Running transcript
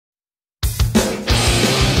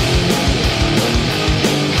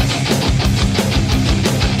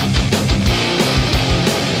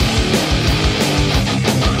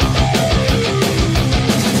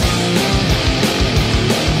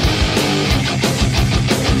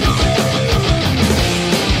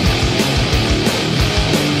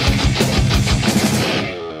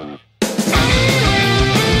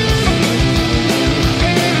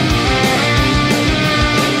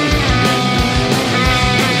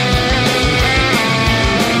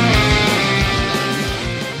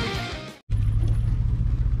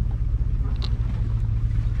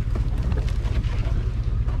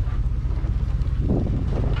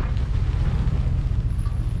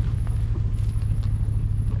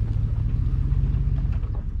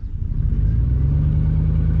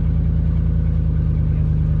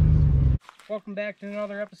Welcome back to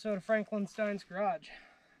another episode of Frankenstein's Garage.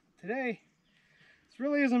 Today, this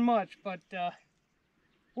really isn't much, but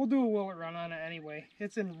we'll do a wheeler run on it anyway.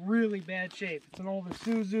 It's in really bad shape. It's an old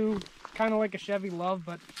Isuzu, kind of like a Chevy Love,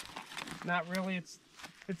 but not really. It's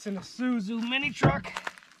an Isuzu mini truck.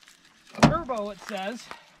 Turbo, it says.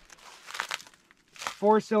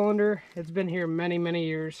 4-cylinder. It's been here many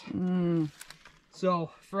years.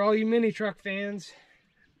 So, for all you mini truck fans,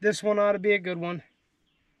 this one ought to be a good one.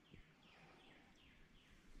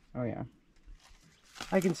 Oh yeah.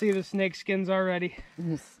 I can see the snake skins already.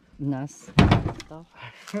 This nuts stuff.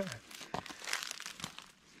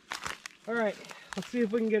 Alright, let's see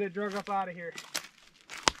if we can get it drug up out of here.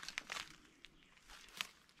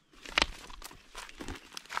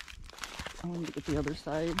 I wanted to get the other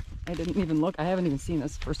side. I didn't even look. I haven't even seen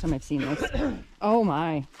this. First time I've seen this. Oh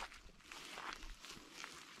my.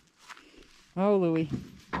 Oh, Louie.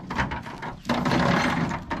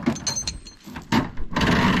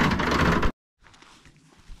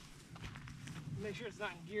 Make sure it's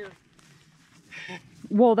not in gear.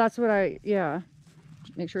 Well, that's what yeah.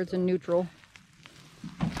 Make sure it's in neutral.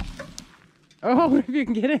 Oh, if you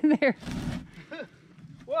can get in there.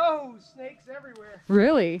 Whoa, snakes everywhere.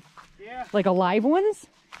 Really? Yeah. Like alive ones?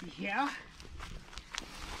 Yeah.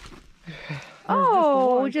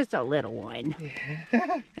 Oh, just a little one.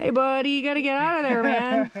 Yeah. Hey, buddy, you gotta get out of there,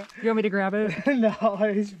 man. You want me to grab it? No,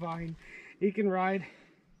 he's fine. He can ride.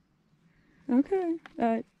 Okay.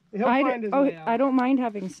 He'll find his way out. I don't mind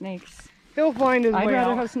having snakes. He'll find his way out. I'd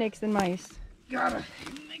rather have snakes than mice. Gotta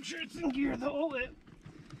make sure it's in gear though.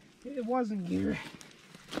 It was in gear.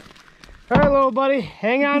 All right, little buddy,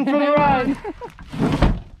 hang on for the ride.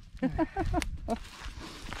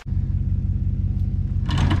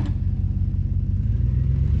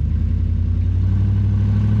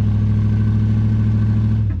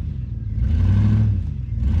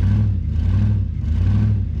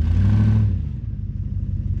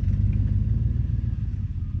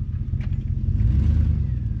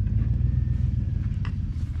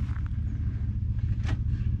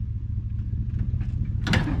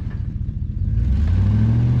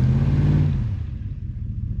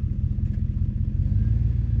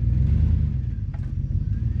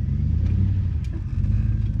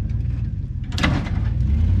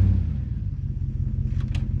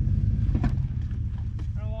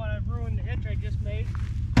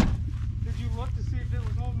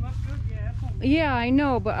 Yeah, I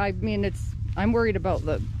know, but I mean, I'm worried about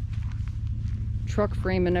the truck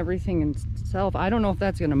frame and everything itself. I don't know if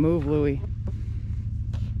that's gonna move, Louie.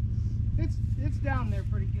 It's down there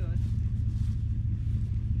pretty good.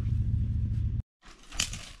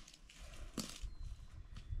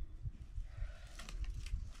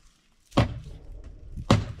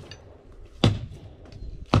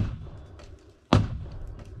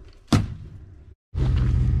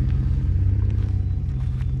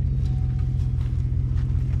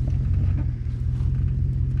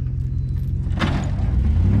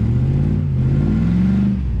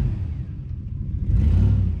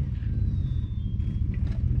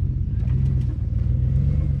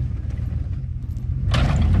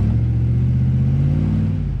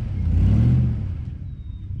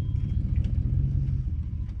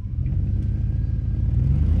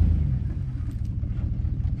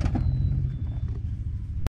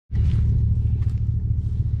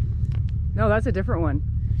 No, that's a different one.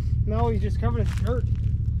 No, he's just covered in dirt.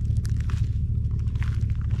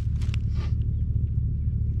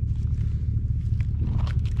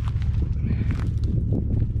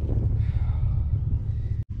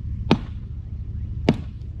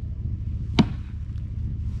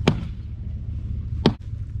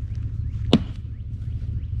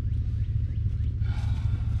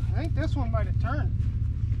 I think this one might have turned.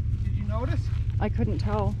 Did you notice? I couldn't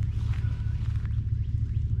tell.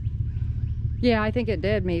 Yeah, I think it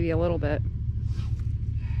did, maybe a little bit.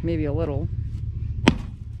 Maybe a little.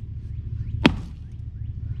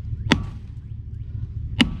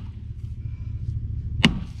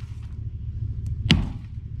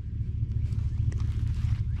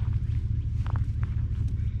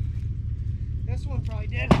 This one probably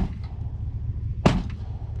did.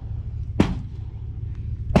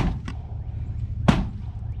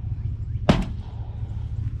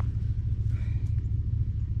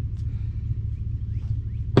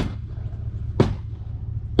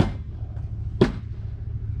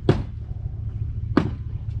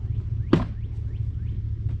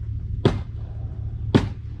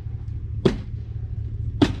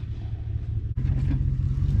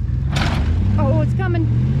 Oh, it's coming.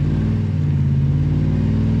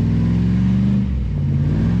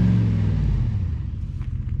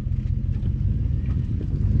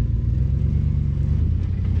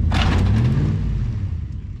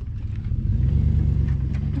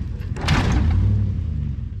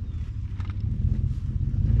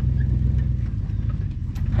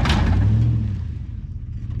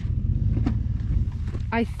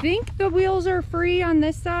 I think the wheels are free on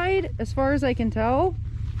this side, as far as I can tell.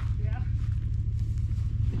 Yeah.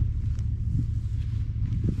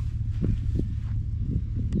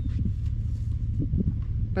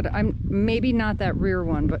 But I'm maybe not that rear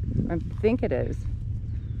one, but I think it is.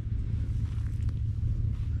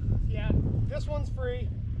 Yeah, this one's free.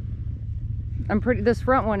 This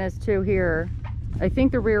front one is too here. I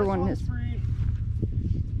think the rear one is. Free.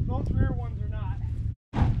 Both rear ones are not.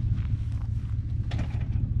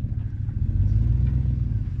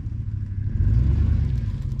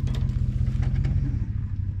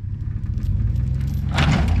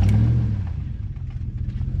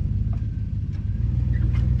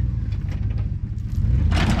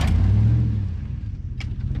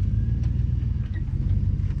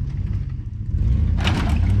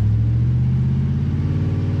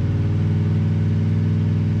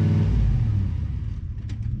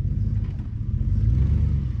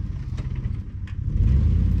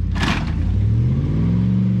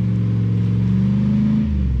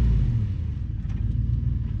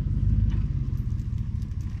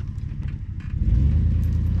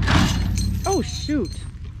 Oh shoot!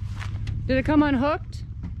 Did it come unhooked?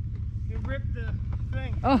 It ripped the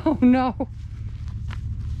thing. Oh no!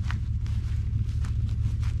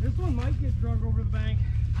 This one might get drug over the bank.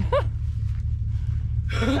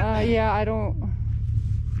 Yeah, I don't.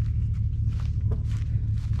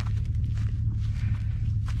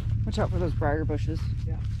 Watch out for those briar bushes.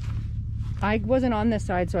 Yeah. I wasn't on this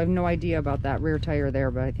side, so I have no idea about that rear tire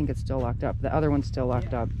there, but I think it's still locked up. The other one's still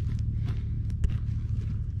locked up.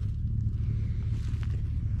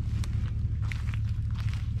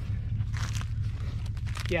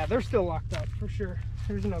 Yeah, they're still locked up for sure.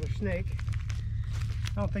 There's another snake.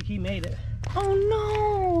 I don't think he made it. Oh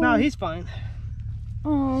no! No, he's fine.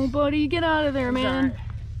 Oh, buddy, get out of there, man.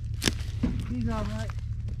 He's all right.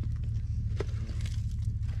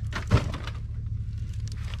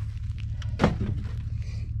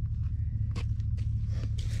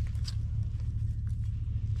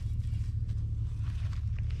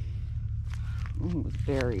 It was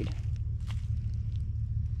buried.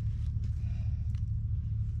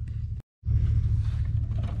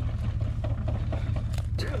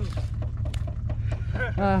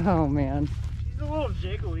 Oh man. She's a little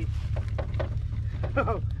jiggly.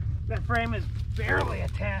 Oh, that frame is barely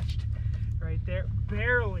attached right there.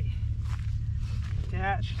 Barely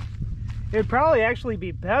attached. It'd probably actually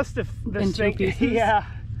be best if this thing, yeah.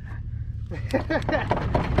 Well,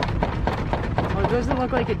 it doesn't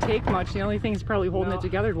look like it'd take much. The only thing that's probably holding it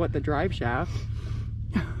together is what, the drive shaft.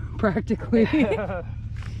 Practically.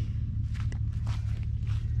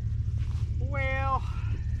 Well,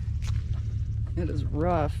 it is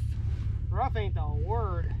rough. rough ain't the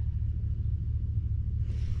word.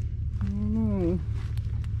 I don't know.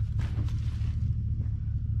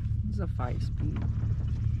 This is a 5-speed.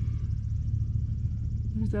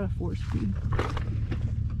 Or is that a 4-speed?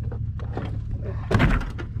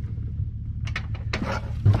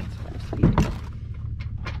 It's 5-speed.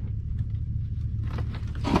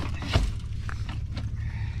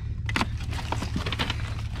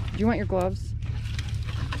 Do you want your gloves?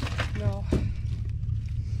 No.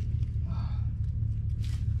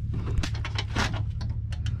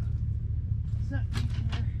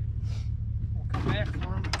 We'll come back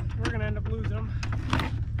for him. We're gonna end up losing him.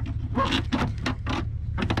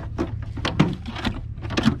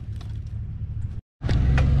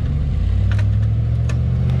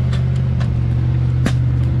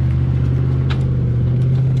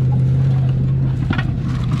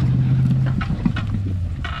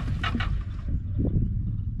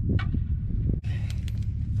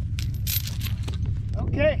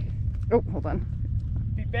 Okay. Oh, hold on.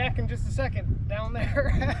 Be back in just a second down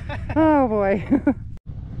there. Oh boy.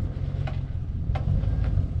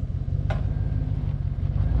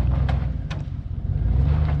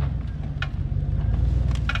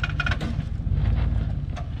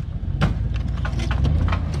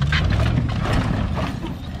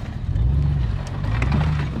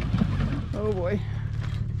 Oh boy.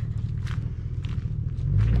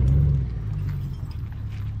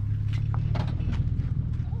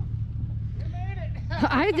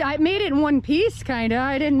 I made it in one piece, kinda.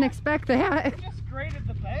 I didn't expect that. Just graded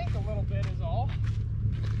the bank a little bit is all.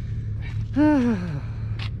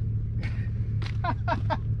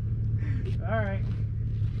 All right.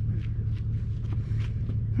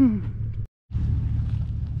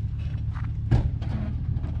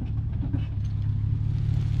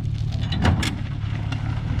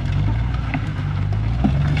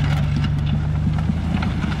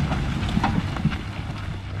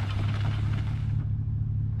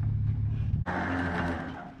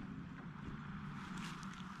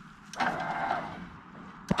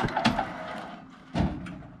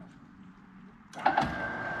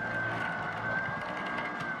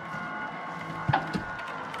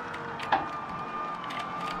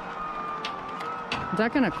 Is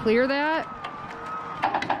that gonna clear that?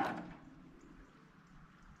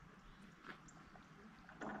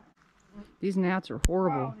 These gnats are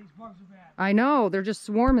horrible. Wow, these bugs are bad. I know, they're just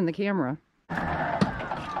swarming the camera.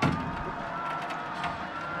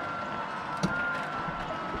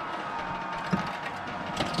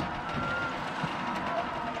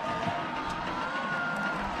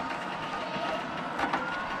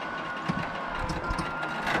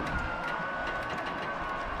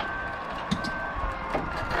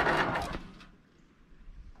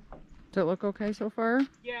 Does it look okay so far?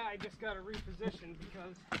 Yeah, I just got to reposition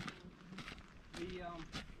because the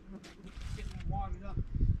getting wadded up.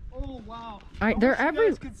 Oh wow! They're every. You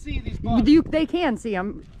guys can see these bugs. They can see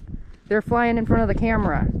them. They're flying in front of the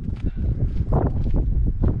camera.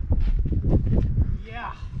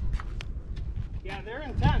 Yeah. Yeah, they're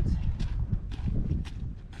intense.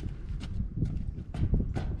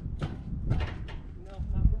 No,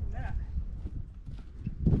 not moving that.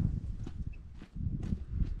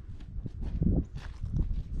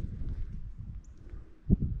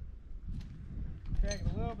 Drag it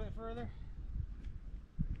a little bit further.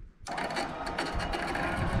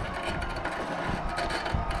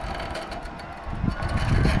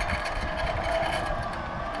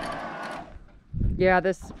 Yeah,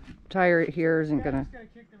 this tire here isn't gonna. Just gotta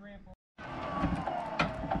kick the ramp over.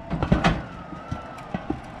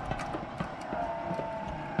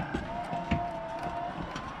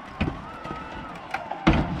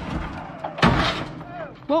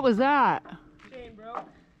 What was that? Chain broke.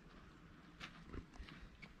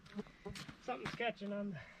 Something's catching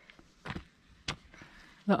on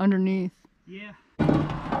The underneath. Yeah.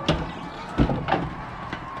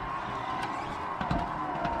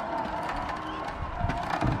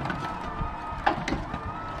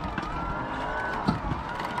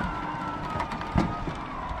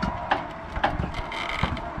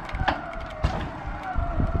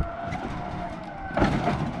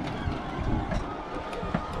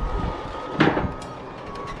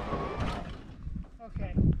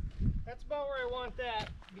 Okay, that's about where I want that,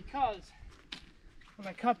 because when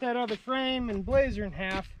I cut that other frame and blazer in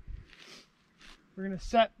half, we're gonna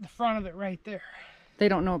set the front of it right there. They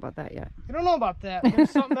don't know about that yet. I don't know about that. There's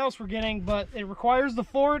something else we're getting, but it requires the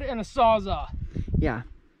Ford and a Sawzall. Yeah.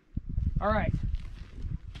 All right.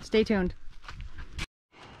 Stay tuned.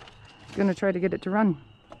 Gonna try to get it to run.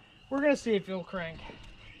 We're gonna see if it'll crank.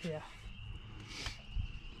 Yeah.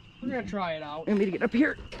 We're gonna try it out. Want me to get up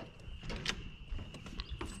here?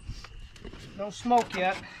 No smoke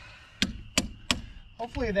yet.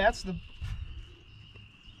 Hopefully that's the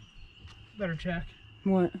better check.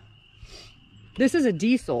 What? This is a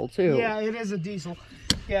diesel too. Yeah, it is a diesel.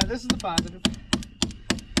 Yeah, this is the positive.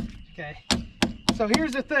 Okay. So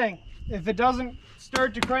here's the thing. If it doesn't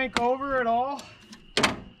start to crank over at all,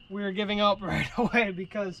 we're giving up right away,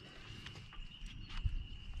 because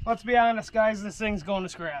let's be honest, guys, this thing's going to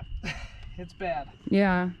scrap. It's bad.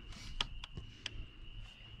 Yeah.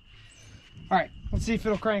 All right, let's see if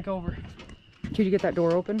it'll crank over. Could you get that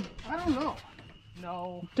door open? I don't know.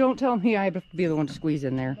 No. Don't tell me I have to be the one to squeeze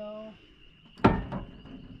in there. No.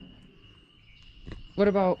 What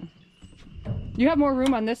about... You have more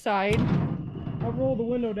room on this side. I'll roll the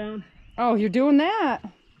window down. Oh, you're doing that.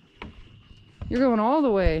 You're going all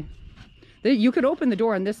the way. You could open the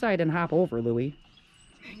door on this side and hop over, Louie.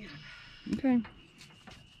 Hang on. Okay.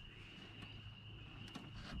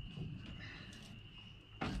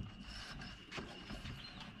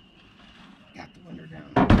 Got the window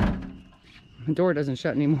down. The door doesn't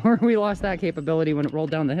shut anymore. We lost that capability when it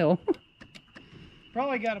rolled down the hill.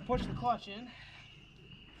 Probably got to push the clutch in.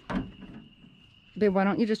 Babe, why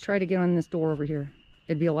don't you just try to get on this door over here?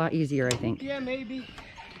 It'd be a lot easier, I think. Yeah, maybe.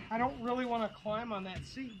 I don't really want to climb on that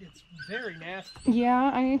seat. It's very nasty.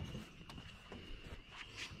 Yeah,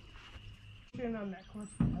 In on that clutch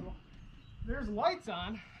pedal. There's lights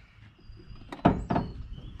on.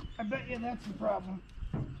 I bet you that's the problem.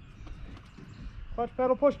 Clutch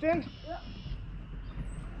pedal pushed in? Yeah.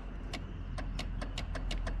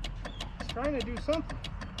 It's trying to do something.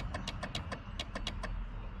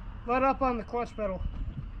 Let up on the clutch pedal.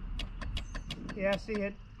 Yeah, see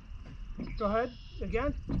it. Go ahead,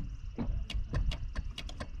 again.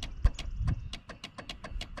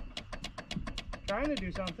 Trying to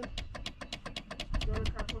do something.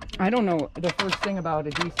 I don't know the first thing about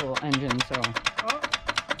a diesel engine, so... Oh.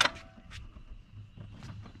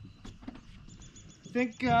 I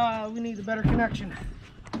think we need a better connection.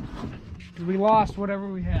 We lost whatever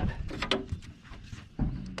we had.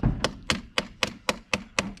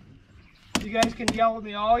 You guys can yell at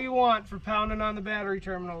me all you want for pounding on the battery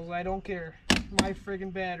terminals. I don't care. My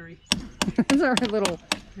friggin' battery. It's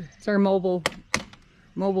our mobile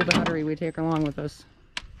mobile battery we take along with us.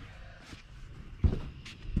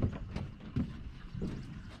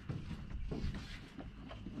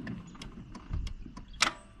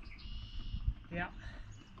 Yeah.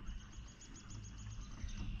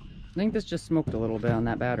 I think this just smoked a little bit on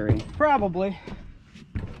that battery. Probably.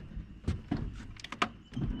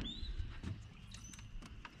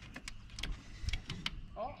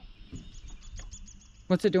 Oh,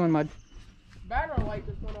 What's it doing, Mud? battery light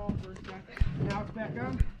just went off for a second. Now it's back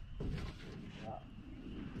on.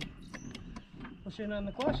 Push in on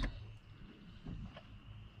the clutch.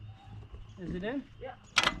 Is it in? Yeah.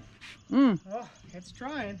 Oh, it's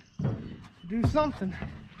trying to do something.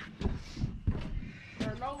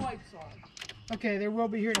 There are no lights on. Okay, there will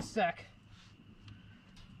be here in a sec.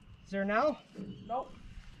 Is there now? Nope.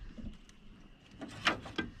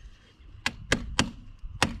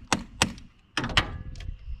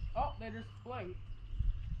 Oh, they just blinked.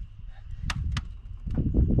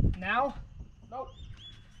 Now? Nope.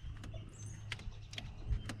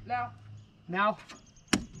 Now. Now?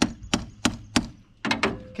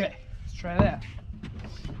 Okay, let's try that.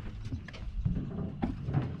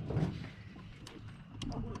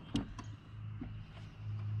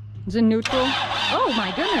 Is it neutral? Oh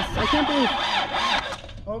my goodness, I can't believe,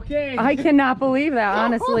 Okay. I cannot believe that,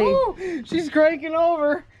 honestly. Woo-hoo! She's cranking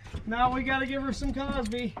over. Now we gotta give her some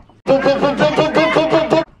Cosby.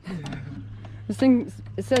 This thing,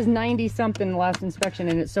 it says 90 something last inspection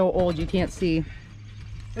and it's so old you can't see.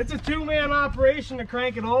 It's a two-man operation to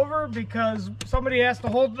crank it over because somebody has to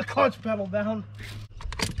hold the clutch pedal down.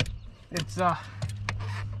 It's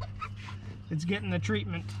getting the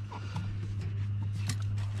treatment.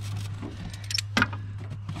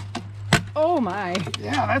 Oh my.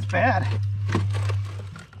 Yeah, that's bad.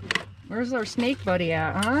 Where's our snake buddy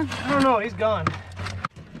at, huh? I don't know, he's gone.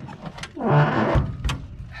 You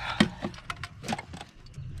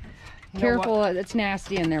know Careful, what? it's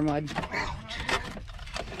nasty in there, Mud.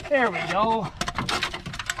 There we go.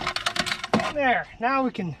 There, now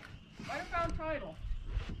we can. Might have found title.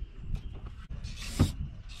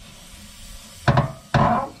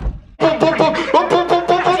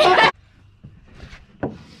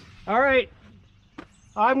 All right.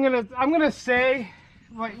 I'm gonna say,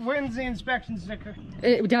 like, when's the inspection sticker?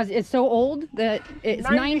 It does, it's so old that it's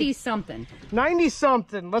 90. 90 something. 90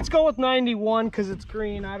 something. Let's go with 91 because it's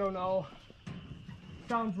green. I don't know.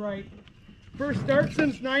 Sounds right. First start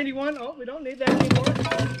since 91. Oh, we don't need that anymore.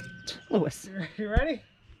 Lewis, You ready?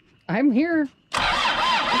 I'm here.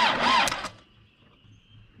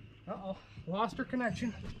 Uh-oh. Lost her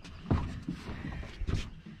connection.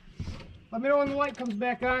 Let me know when the light comes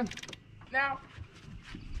back on. Now.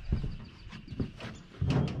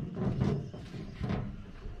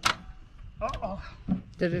 Uh-oh.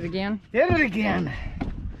 Did it again? Did it again.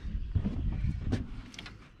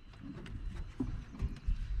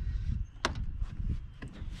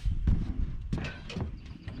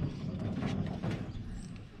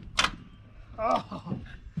 Oh.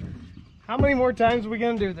 How many more times are we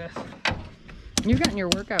gonna do this? You've gotten your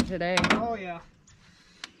workout today. Oh yeah.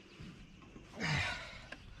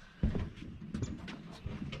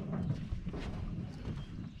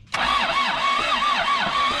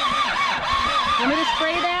 Want me to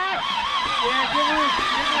spray that? Yeah, give her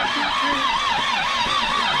a treat.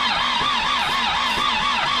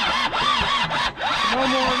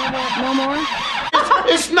 No more?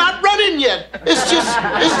 It's not running yet. It's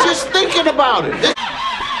just thinking about it.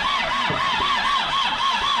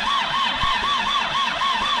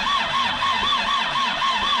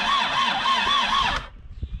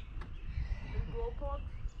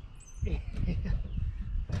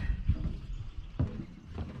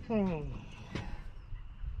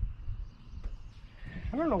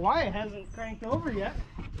 I don't know why it hasn't cranked over yet.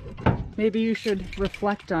 Maybe you should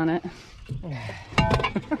reflect on it.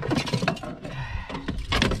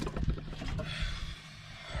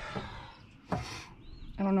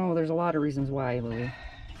 I don't know, there's a lot of reasons why, Louie.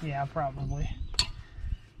 Yeah, probably.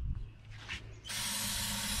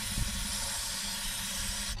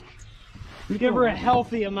 Give her a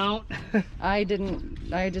healthy amount. I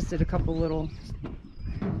just did a couple little.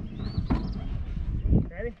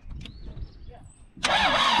 Ready?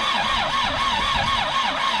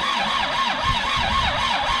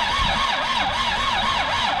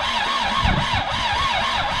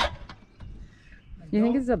 You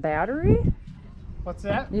think it's a battery? What's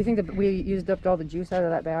that? You think that we used up all the juice out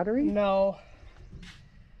of that battery? No.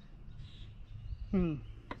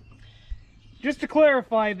 Just to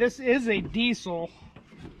clarify, this is a diesel,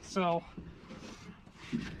 so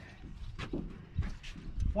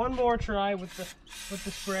one more try with the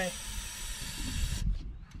spray.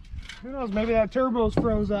 Who knows, maybe that turbo's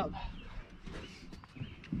froze up.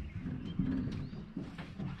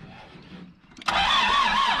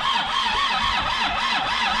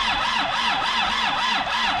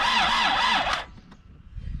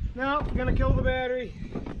 No, gonna kill the battery.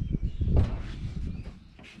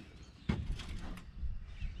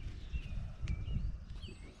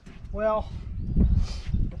 Well,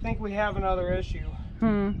 I think we have another issue.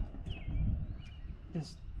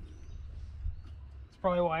 It's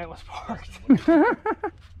probably why it was parked.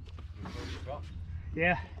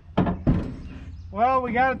 Yeah. Well,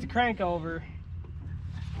 we got it to crank over.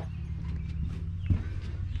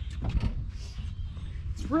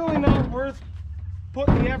 It's really not worth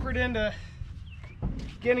putting the effort into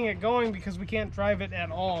getting it going because we can't drive it at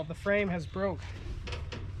all. The frame has broke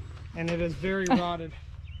and it is very rotted.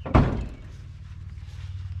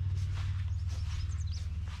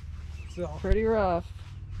 So Pretty rough.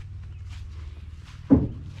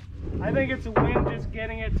 I think it's a win just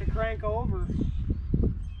getting it to crank over.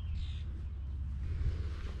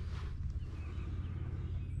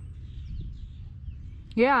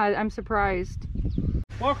 Yeah, I'm surprised.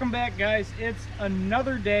 Welcome back, guys. It's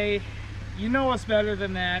another day. You know us better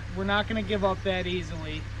than that. We're not going to give up that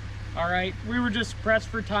easily. All right, we were just pressed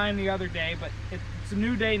for time the other day, but it's a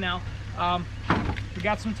new day now. We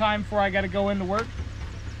got some time before I got to go into work.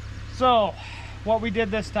 So what we did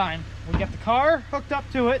this time, we got the car hooked up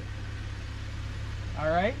to it. All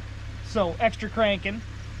right, so extra cranking.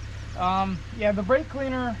 Yeah, the brake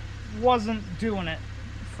cleaner wasn't doing it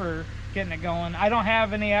for getting it going. I don't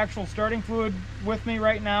have any actual starting fluid with me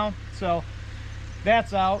right now, so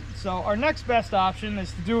that's out. So our next best option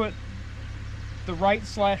is to do it the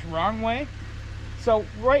right/wrong way. So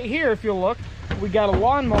right here, if you look, we got a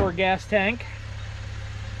lawnmower gas tank,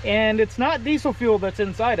 and it's not diesel fuel that's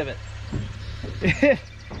inside of it.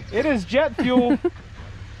 It is jet fuel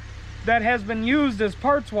that has been used as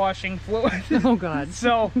parts washing fluid. Oh God.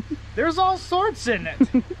 So there's all sorts in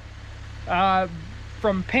it.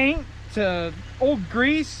 From paint to old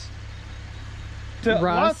grease to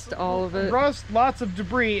rust, all of it. Rust, lots of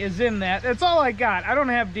debris is in that. That's all I got. I don't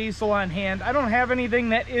have diesel on hand. I don't have anything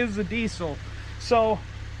that is a diesel. So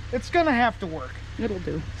it's gonna have to work. It'll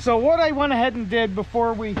do. So what I went ahead and did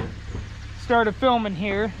before we started filming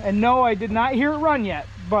here, and no, I did not hear it run yet,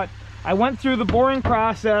 but I went through the boring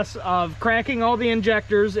process of cracking all the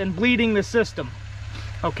injectors and bleeding the system.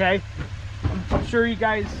 Okay? I'm sure you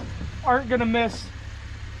guys aren't gonna miss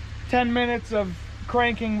 10 minutes of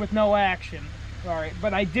cranking with no action. All right,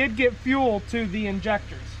 but I did get fuel to the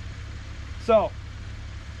injectors. So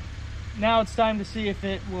now it's time to see if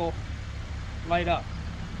it will light up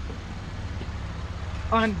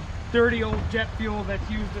on dirty old jet fuel that's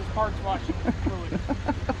used as parts washing fluid.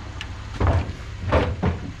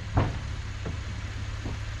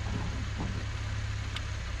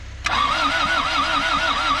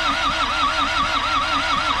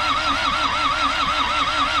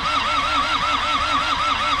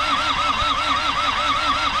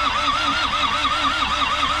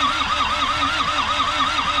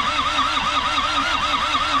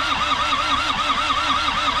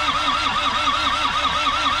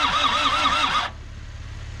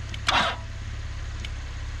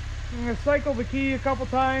 I'm going to cycle the key a couple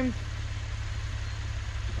times.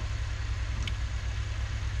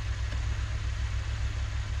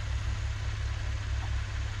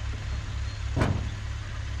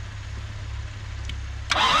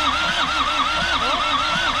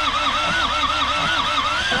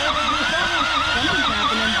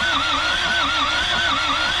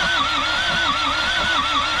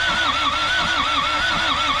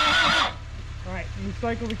 Alright, you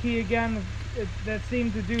cycle the key again. That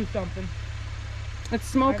seemed to do something. It's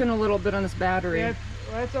smoking a little bit on this battery. Yeah,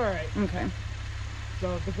 that's all right. Okay.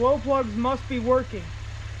 So the glow plugs must be working.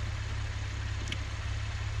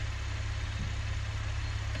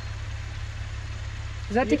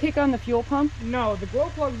 Is that to kick on the fuel pump? No, the glow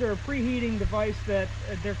plugs are a preheating device that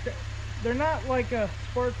they're not like a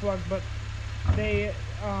spark plug, but they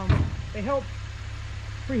help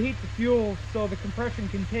preheat the fuel so the compression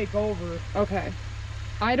can take over. Okay.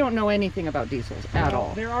 I don't know anything about diesels at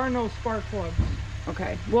all. There are no spark plugs.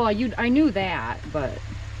 Okay. Well, I knew that, but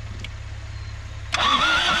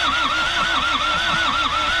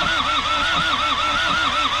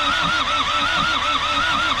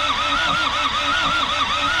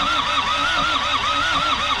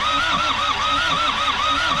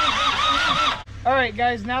Alright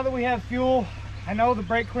guys, now that we have fuel, I know the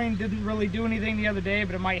brake clean didn't really do anything the other day,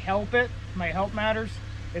 but it might help might help matters.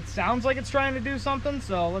 It sounds like it's trying to do something,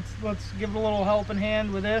 so let's give it a little helping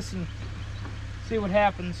hand with this and see what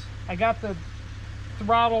happens. I got the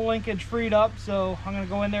throttle linkage freed up, so I'm gonna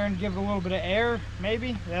go in there and give it a little bit of air.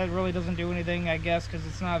 Maybe that really doesn't do anything, I guess, because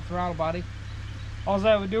it's not a throttle body. All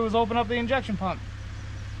that would do is open up the injection pump.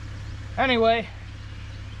 Anyway,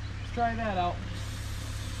 let's try that out.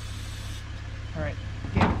 All right,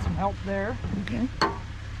 gave it some help there. Okay. I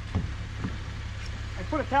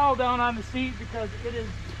put a towel down on the seat because it is.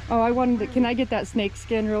 Oh, I wanted to, can I get that snake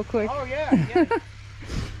skin real quick? Oh yeah.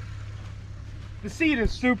 The seat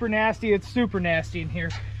is super nasty. It's super nasty in here.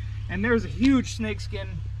 And there's a huge snake skin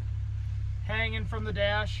hanging from the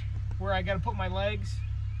dash where I gotta put my legs.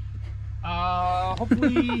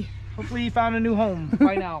 Hopefully he found a new home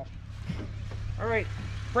by now. All right,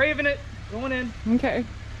 braving it, going in. Okay.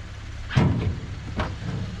 Ooh, I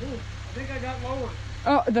think I got lower.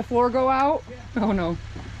 Oh, the floor go out? Yeah. Oh no.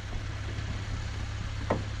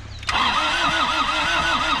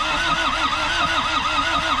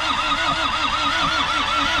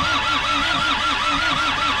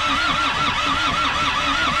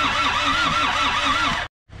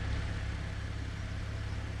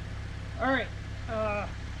 All right,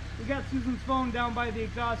 we got Susan's phone down by the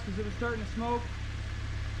exhaust because it was starting to smoke.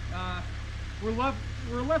 We're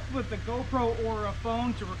left with the GoPro or a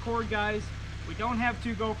phone to record, guys. We don't have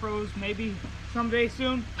 2 GoPros, maybe someday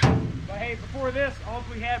soon. But hey, before this, all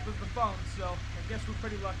we had was the phone, so I guess we're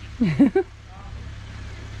pretty lucky.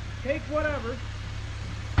 Take whatever.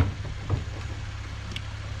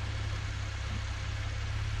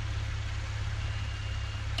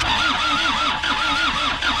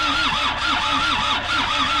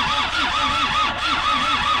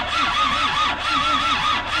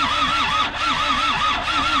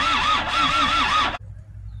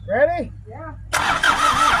 Ready? Yeah.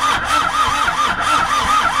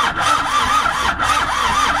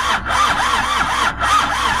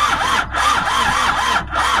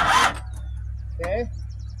 Okay.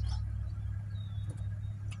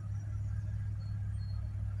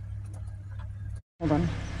 Hold on.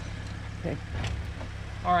 Okay.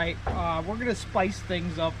 All right, we're gonna spice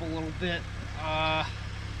things up a little bit.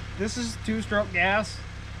 This is 2-stroke gas.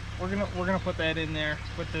 We're gonna put that in there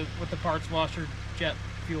with the parts washer jet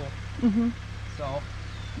fuel. Mm-hmm. So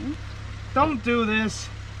don't do this.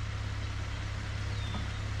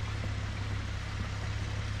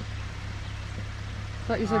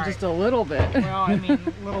 Thought you said All just a little bit. Well, I mean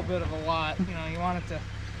a little bit of a lot. You know, you want it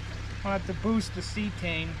to boost the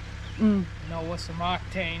cetane. Mm. You know, with some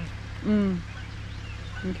octane. Mm.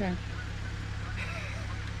 Okay.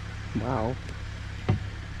 Wow.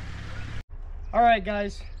 All right,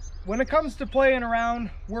 guys. When it comes to playing around,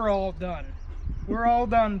 we're all done. We're all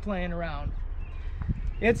done playing around.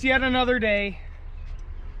 It's yet another day.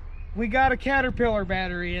 We got a Caterpillar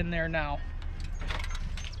battery in there now.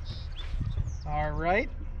 All right.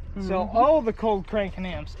 So all the cold cranking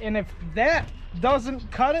amps. And if that doesn't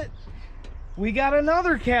cut it, we got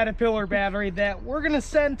another Caterpillar battery that we're gonna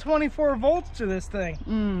send 24 volts to this thing.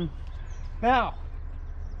 Mm. Now,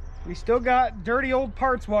 we still got dirty old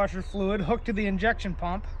parts washer fluid hooked to the injection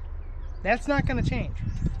pump. That's not gonna change.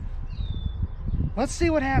 Let's see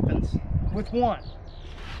what happens with one.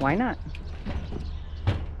 Why not?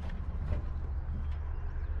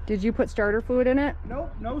 Did you put starter fluid in it?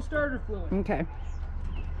 Nope, no starter fluid. Okay.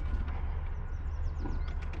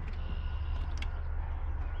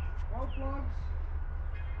 No plugs.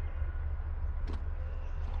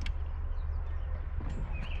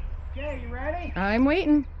 Okay, you ready? I'm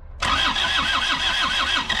waiting.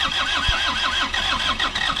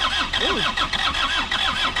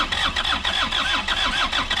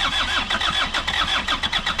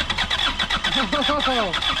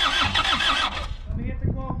 Let me hit the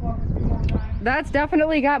glow plug a few more times. That's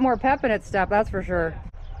definitely got more pep in its step, that's for sure.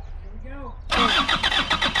 Here we go.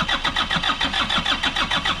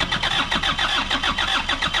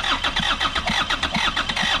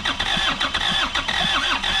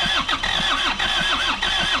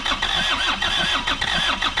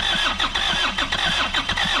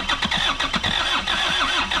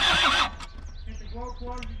 Hit the glow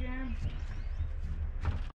plugs again.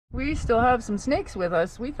 We still have some snakes with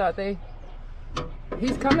us. We thought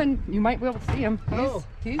he's coming. You might be able to see him.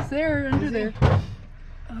 He's there under there.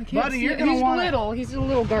 I can't Buddy, see you're it. gonna He's wanna- little. He's a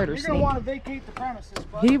little garter You're gonna snake. want to vacate the premises,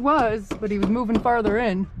 bud. He was, but he was moving farther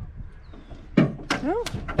in. Oh,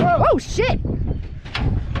 Whoa. oh shit!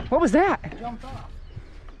 What was that? Jumped off.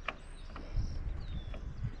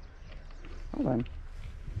 Hold on.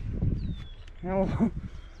 Oh,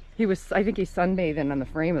 he was. I think he's sunbathing on the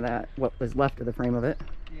frame of that. What was left of the frame of it.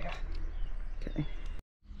 Yeah. Okay.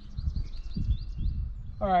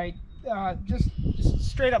 All right. Just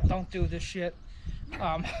straight up, don't do this shit.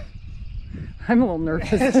 I'm a little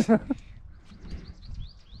nervous.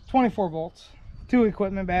 24 volts, 2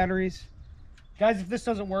 equipment batteries. Guys, if this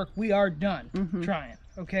doesn't work, we are done trying,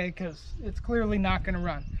 okay? Because it's clearly not going to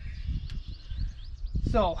run.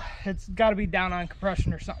 So it's got to be down on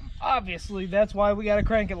compression or something. Obviously, that's why we got to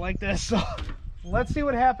crank it like this. So let's see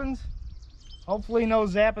what happens. Hopefully no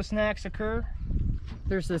Zappa snacks occur.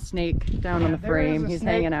 There's a snake down on the frame. He's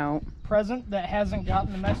hanging out. Present that hasn't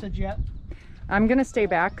gotten the message yet. I'm going to stay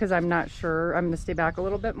back because I'm not sure. I'm going to stay back a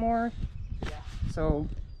little bit more. Yeah. So.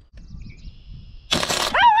 Oh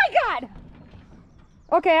my God!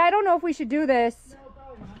 Okay, I don't know if we should do this. No,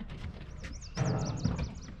 probably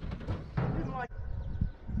not.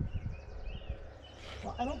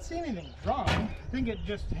 Well, I don't see anything wrong. I think it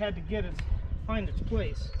just had to find its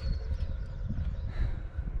place.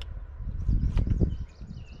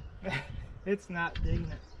 It's not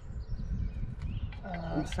digging it.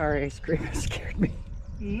 I'm sorry, I screamed. It scared me.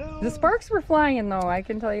 No. The sparks were flying though, I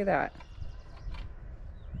can tell you that.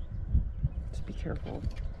 Just be careful.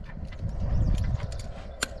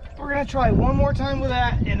 We're gonna try one more time with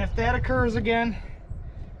that, and if that occurs again,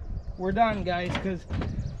 we're done, guys, because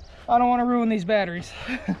I don't want to ruin these batteries.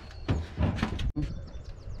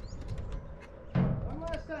 One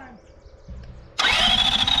last time.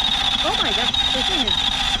 Oh my God, this thing is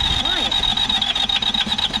flying.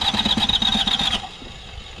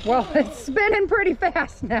 Well, it's spinning pretty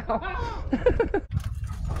fast now.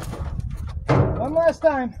 One last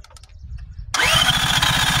time.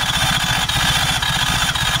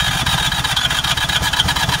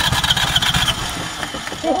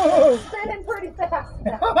 Whoa. It's spinning pretty fast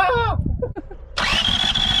now.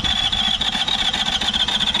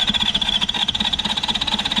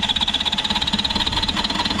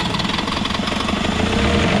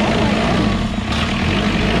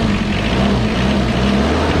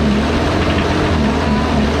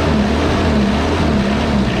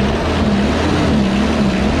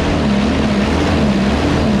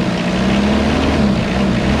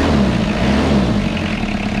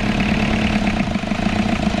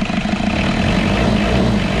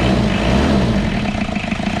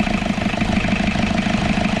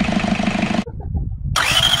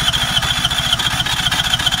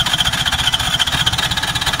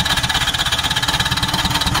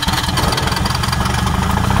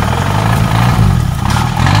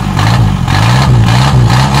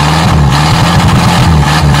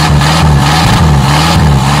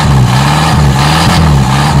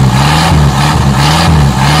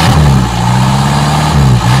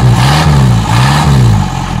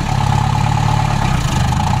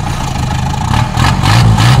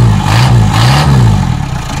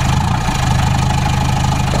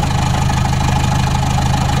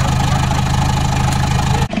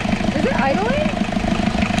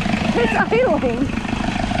 It's idling.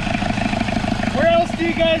 Where else do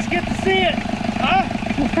you guys get to see it? Huh?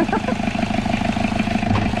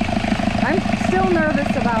 I'm still nervous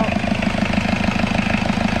about.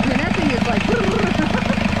 I mean, that thing is like.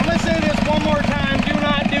 I'm gonna say this one more time. Do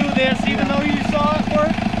not do this, even though you saw it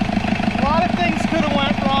work. A lot of things could have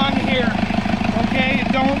went wrong here. Okay,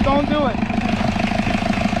 don't do it.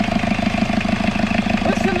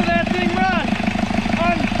 Listen to that thing run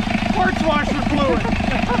on quartz washer fluid.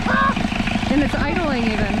 And it's idling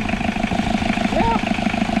even. Yeah.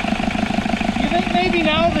 You think maybe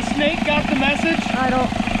now the snake got the message? I don't.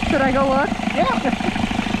 Should I go look? Yeah.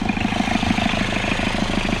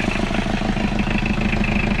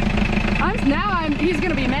 He's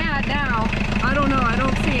gonna be mad now. I don't know. I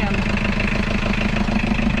don't see him.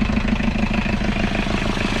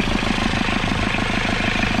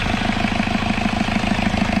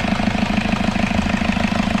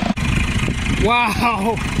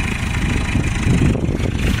 Wow.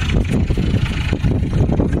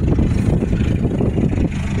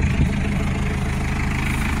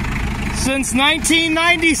 Since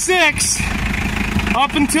 1996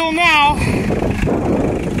 up until now,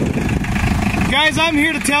 guys, I'm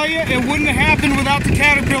here to tell you it wouldn't have happened without the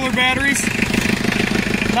Caterpillar batteries.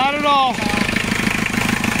 Not at all.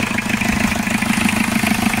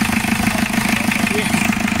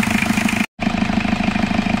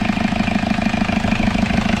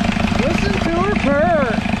 Listen to her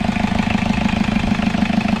purr.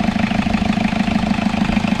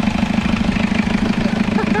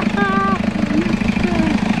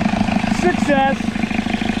 Success.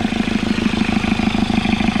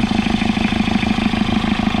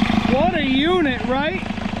 What a unit, right?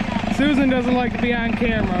 Susan doesn't like to be on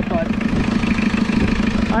camera, but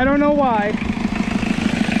I don't know why.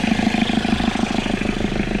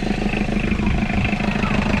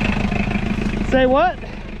 Say what?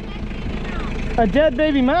 A dead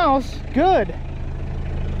baby mouse? Good.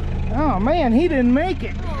 Oh man, he didn't make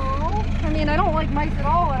it. mean, I don't like mice at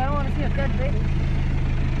all, and I don't want to see a dead baby.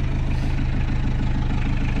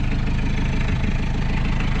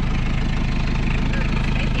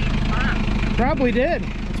 Probably did.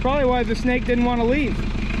 That's probably why the snake didn't want to leave.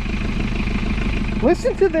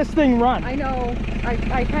 Listen to this thing run. I know.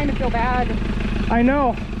 I kind of feel bad. I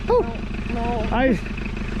know. No. I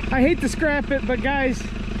hate to scrap it, but guys,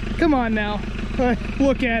 come on now.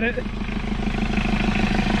 Look at it. I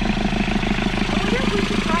wonder if we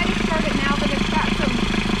should try to start it now that it's got some.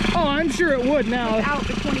 Oh, I'm sure it would now. Without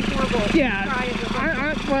the 24 volt. Yeah. Try it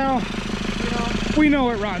with Well, you know. we know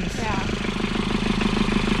it runs. Yeah.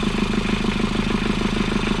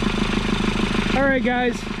 All right,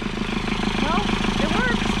 guys. Well, it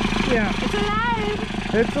works. Yeah. It's alive.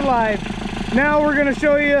 It's alive. Now we're gonna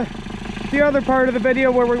show you the other part of the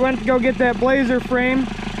video where we went to go get that Blazer frame and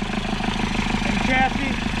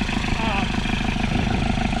chassis.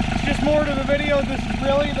 It's just more to the video. This is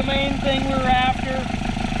really the main thing we were after.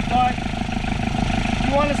 But if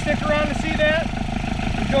you want to stick around to see that,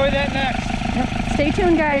 enjoy that next. Yep. Stay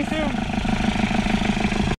tuned, guys. Stay tuned.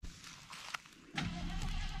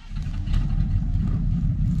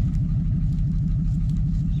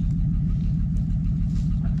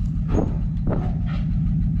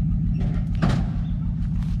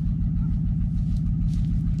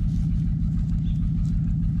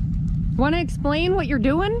 Want to explain what you're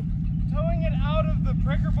doing? Towing it out of the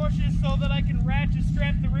pricker bushes so that I can ratchet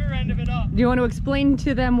strap the rear end of it up. Do you want to explain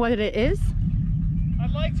to them what it is?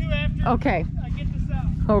 I'd like to after Okay. I get this out.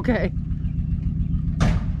 Okay.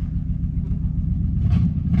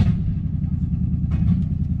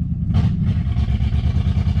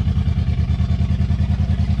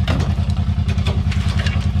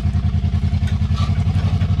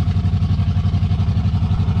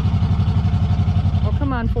 Oh,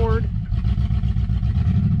 come on, Ford.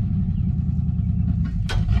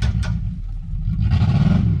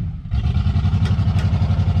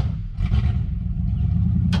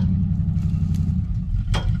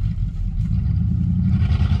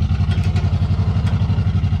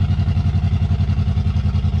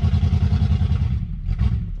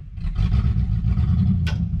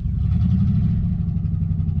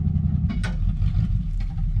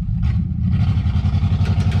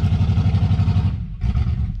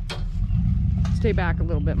 Stay back a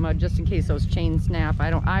little bit, Mud, just in case those chains snap.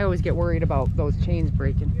 I always get worried about those chains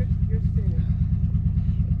breaking. You're spinning.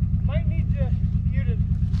 Might need you to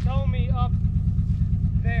tow me up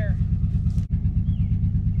there.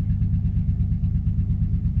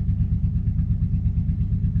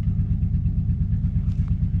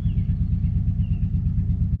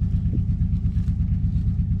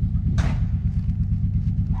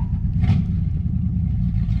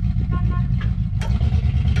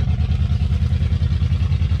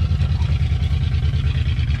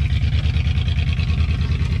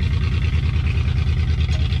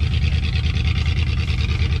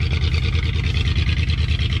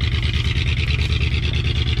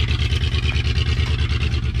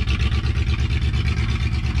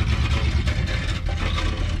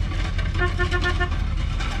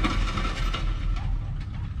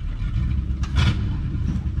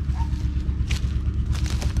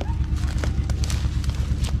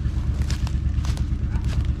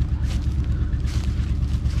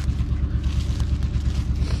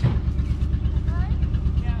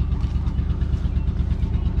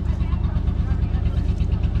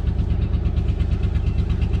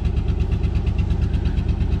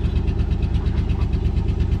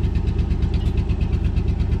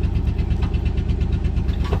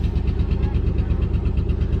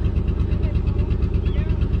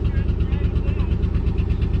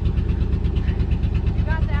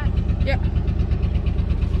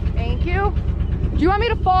 Do you want me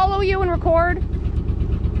to follow you and record?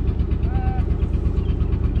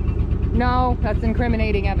 No, that's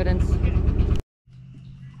incriminating evidence.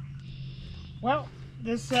 Well,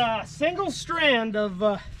 this single strand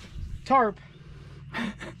of tarp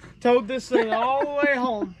towed this thing all the way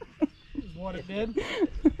home, is what it did.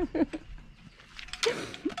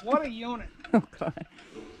 What a unit. Oh, God.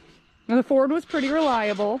 Well, the Ford was pretty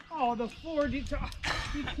reliable. Oh, the Ford, you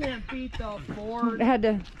can't beat the Ford. Had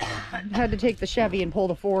to take the Chevy and pull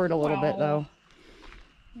the Ford a little bit, though.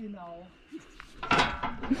 You know,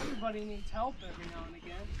 everybody needs help every now and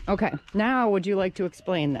again. Okay, now would you like to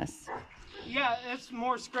explain this? Yeah, it's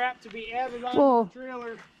more scrap to be added on Well, the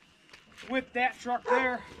trailer with that truck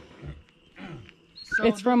there. So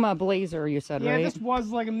it's from a Blazer, you said, yeah, right? this was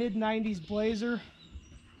like a mid-90s Blazer.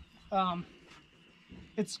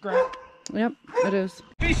 It's scrap. Yep, it is.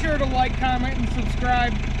 Be sure to like, comment, and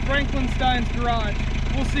subscribe. Franklin Stein's Garage.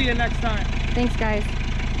 We'll see you next time. Thanks, guys.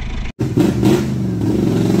 Bye.